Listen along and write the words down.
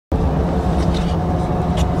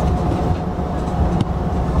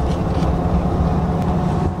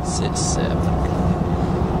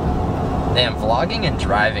Man, vlogging and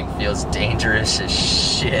driving feels dangerous as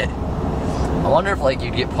shit. I wonder if like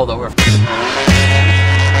you'd get pulled over.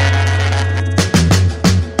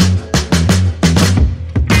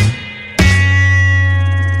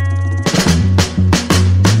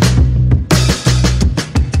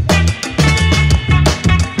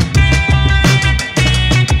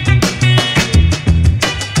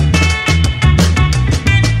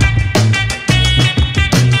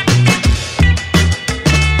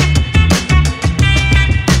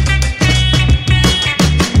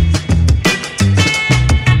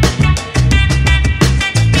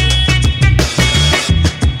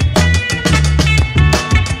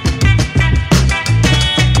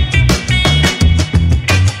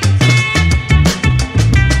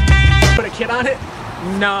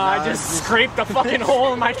 No, I just scraped the fucking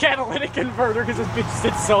hole in my catalytic converter because this bitch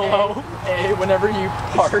sits so low. Hey, whenever you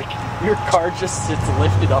park, your car just sits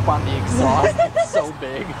lifted up on the exhaust. It's so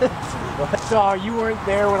big. So you weren't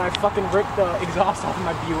there when I fucking ripped the exhaust off of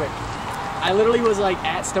my Buick. I literally was like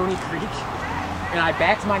at Stony Creek, and I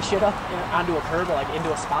backed my shit up onto a curb, like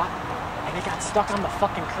into a spot, and it got stuck on the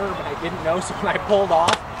fucking curb, and I didn't know. So when I pulled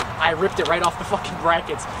off, I ripped it right off the fucking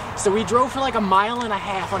brackets. So we drove for like 1.5 miles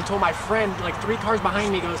until my friend, like 3 cars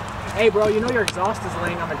behind me, goes, "Hey bro, you know your exhaust is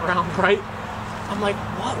laying on the ground, right?" I'm like,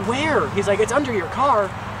 "What? Where?" He's like, "It's under your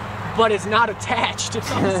car, but it's not attached."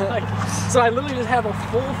 So I was like, so I literally just have a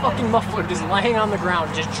full fucking muffler just laying on the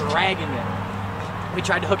ground, just dragging it. We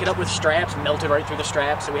tried to hook it up with straps, melted right through the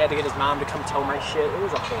straps, so we had to get his mom to come tow my shit. It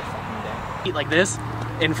was a whole fucking day. Eat like this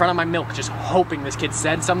in front of my milk, just hoping this kid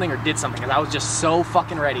said something or did something, because I was just so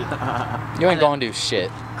fucking ready. You ain't going to do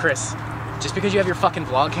shit. Chris, just because you have your fucking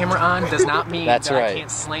vlog camera on does not mean that I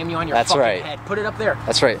can't slam you on your fucking head. Put it up there.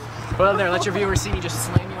 That's right. Put it up there. Let your viewers see you just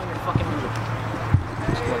slam you on your fucking head.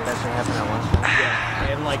 What, that's what happened at one time?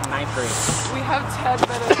 Yeah, in like 9th grade. We have 10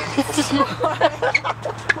 minutes.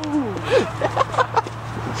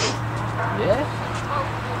 Yeah?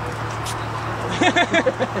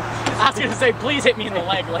 I was gonna say, please hit me in the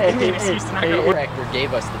leg. Like, give me an excuse to not go. The director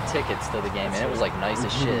gave us the tickets to the game, and it was like nice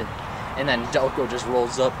as shit. And then Delco just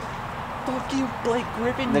rolls up. Fuck you, Blake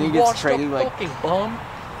Griffin. Then he gets traded like fucking bum.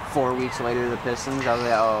 4 weeks later to the Pistons. I was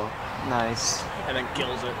like, oh, nice. And then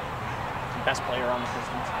kills it. Best player on the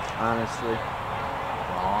Pistons. Honestly.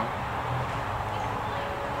 Wrong.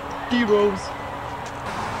 D-Rose.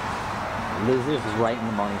 Liz is right in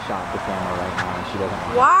the money shot the camera right now, and she doesn't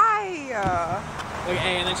want Why? Like,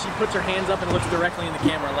 and then she puts her hands up and looks directly in the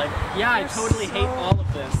camera like, yeah, I totally hate all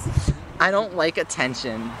of this. I don't like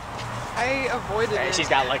attention. I avoided it. She's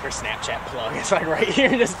got like her Snapchat plug. It's like right here,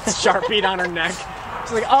 just Sharpied on her neck.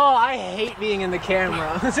 She's like, oh, I hate being in the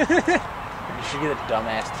camera. You should get a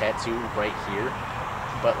dumbass tattoo right here,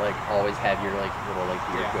 but like always have your like little like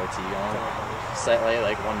weird goatee on. So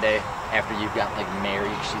like one day after you've got like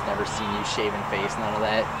married, she's never seen you shaven face, none of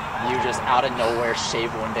that. You just out of nowhere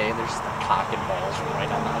shave one day, there's just the cock and balls right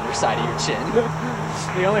on the underside of your chin.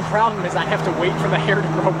 The only problem is I have to wait for the hair to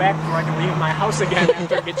grow back before I can leave my house again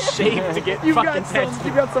after it gets shaved to get fucking tattooed.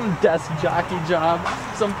 You got some desk jockey job,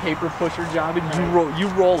 some paper pusher job, and you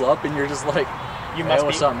roll up and you're just like, you must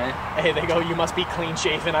what's up, man? Hey, they go, you must be clean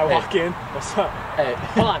shaven. I walk in. What's up? Hey,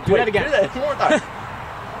 hold on, do that again. Do that one more time.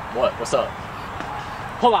 What? What's up?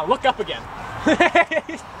 Hold on, look up again.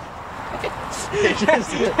 It's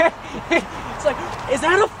like, is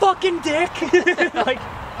that a fucking dick? Like,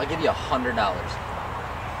 I'll give you $100.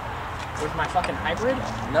 With my fucking hybrid?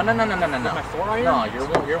 No. With my 4-iron? No,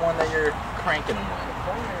 you're one that you're cranking them with.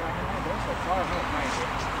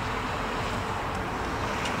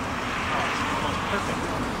 Perfect.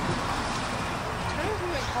 Trying to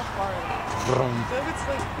think how far it is. I feel like it's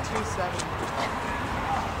like 270.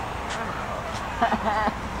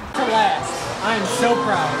 To last. I am so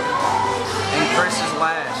proud. And Chris is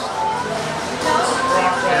last.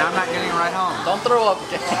 And I'm not getting a ride home. Don't throw up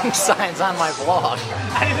gang signs on my vlog.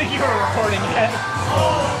 I didn't think you were recording yet.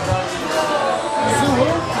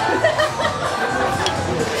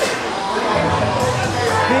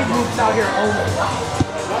 Big moves out here only.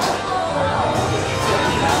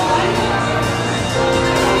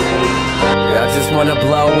 I just wanna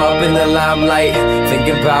blow up in the limelight,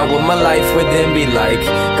 thinking about what my life would then be like.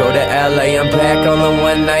 Go to LA, I'm back on the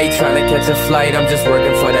one night, trying to catch a flight, I'm just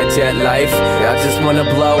working for that jet life. I just wanna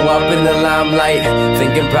blow up in the limelight,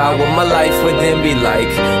 thinking about what my life would then be like.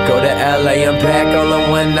 Go to LA, I'm back on the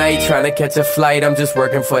one night, trying to catch a flight, I'm just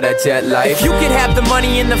working for that jet life. If you could have the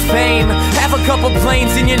money and the fame, have a couple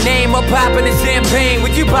planes in your name, or popping a champagne,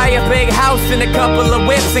 would you buy a big house and a couple of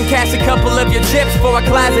whips, and cash a couple of your chips for a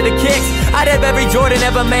closet of kicks? I'd have every Jordan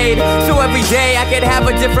ever made, so every day I could have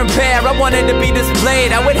a different pair. I wanted to be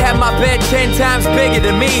displayed, I would have my bed 10 times bigger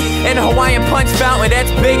than me, and a Hawaiian punch fountain that's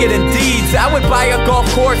bigger than deeds. I would buy a golf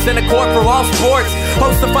course and a court for all sports,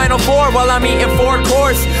 host the Final Four while I'm eating 4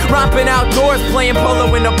 course, romping outdoors, playing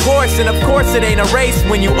polo in the Porsche. And of course it ain't a race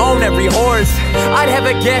when you own every horse. I'd have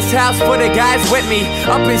a guest house for the guys with me,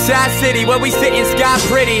 up in Shy City where we sit in sky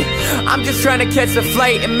pretty. I'm just trying to catch a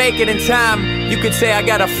flight and make it in time. You could say I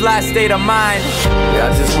got a fly state of mind. Yeah,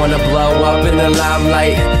 I just wanna blow up in the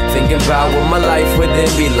limelight, thinking about what my life would then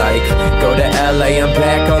be like. Go to LA and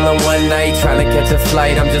back on the one night, trying to catch a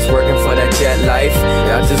flight, I'm just working for that jet life.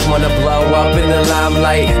 Yeah, I just wanna blow up in the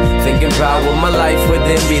limelight, thinking about what my life would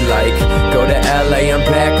then be like. Go to LA and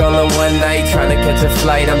back on the one night, trying to catch a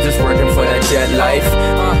flight, I'm just working for that jet life.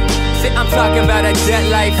 I'm talking about that jet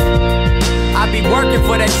life. I be working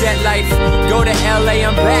for that jet life. Go to LA,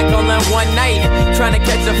 I'm back on that one night, trying to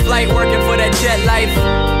catch a flight, working for that jet life.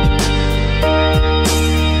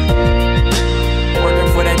 Working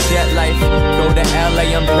for that jet life. Go to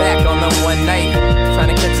LA, I'm back on the one night,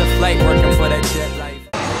 trying to catch a flight, working for that jet life.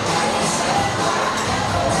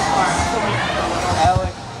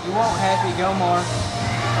 Alec, you won't Happy Gilmore.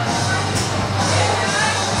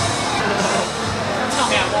 Tell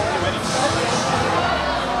me I won't do anything.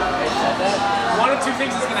 One of two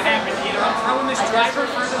things is going to happen. Either I'm throwing this driver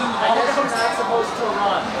further than the ball goes. You're not supposed to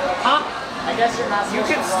run. Huh? I guess you're not supposed to run.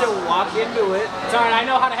 You can still walk into it. It's alright, I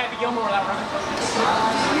know how to Happy Gilmore without running.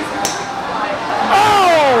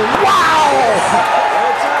 Oh, wow!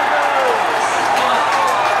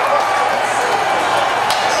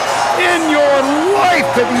 In your life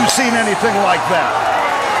have you seen anything like that?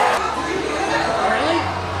 Really?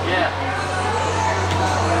 Yeah.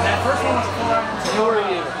 That first one was 4 hours. Who are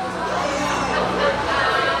you?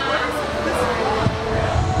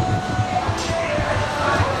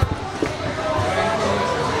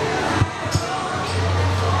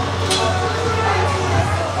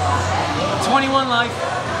 Life.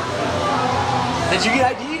 Did you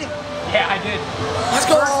get ID'd? Yeah, I did. Let's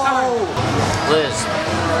go!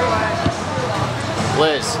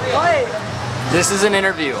 Liz. What? This is an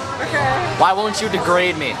interview. Okay. Why won't you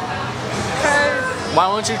degrade me? Because. Why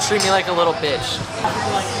won't you treat me like a little bitch?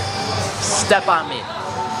 Step on me.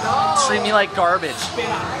 No. Treat me like garbage.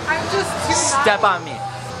 I'm just too Step on me.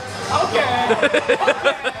 Okay.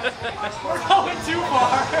 We're going too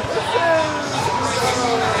far.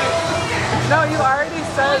 No, you already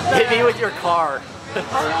said that. Hit me with your car. Oh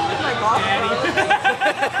my God.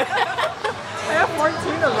 I have 14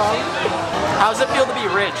 of them. How does it feel to be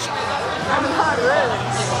rich? I'm not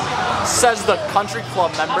rich. Says the country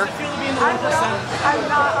club member. I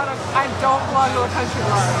don't belong to a country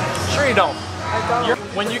club. Sure you don't. I don't.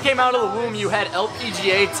 When you came out of the womb, you had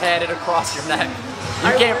LPGA tatted across your neck.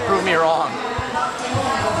 You can't prove me wrong.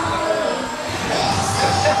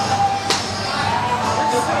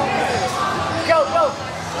 Go.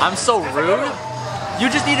 I'm so rude? You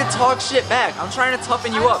just need to talk shit back. I'm trying to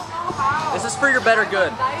toughen you up. This is for your better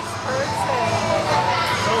good. Nice person.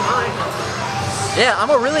 Yeah, I'm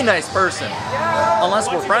a really nice person. Yeah. Unless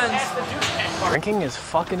we're friends. Drinking is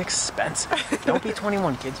fucking expensive. Don't be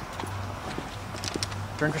 21, kids.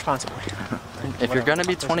 Drink responsibly. If you're gonna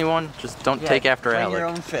be 21, just don't take after Bring Alec. your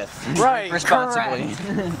own fifth. Right, Responsibly.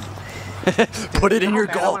 Put it in your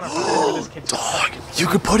golf. Dog, you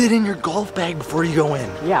could put it in your golf bag before you go in.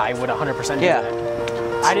 yeah, I would 100% do Yeah. that.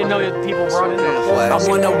 I didn't know that people brought in I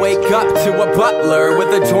wanna wake up to a butler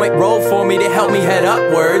with a joint roll for me to help me head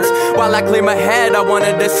upwards. While I clear my head, I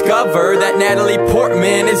wanna discover that Natalie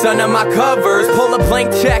Portman is under my covers. Pull a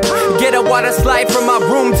blank check, get a water slide from my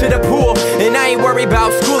room to the pool, and I ain't worried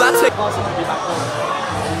about school. I take.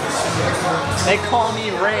 They call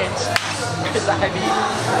me Ranch because I be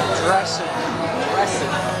dressing.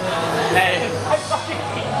 Hey, I fucking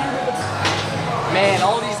hate you. Man,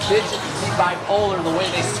 all these bitches be bipolar the way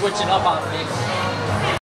they switching up on me.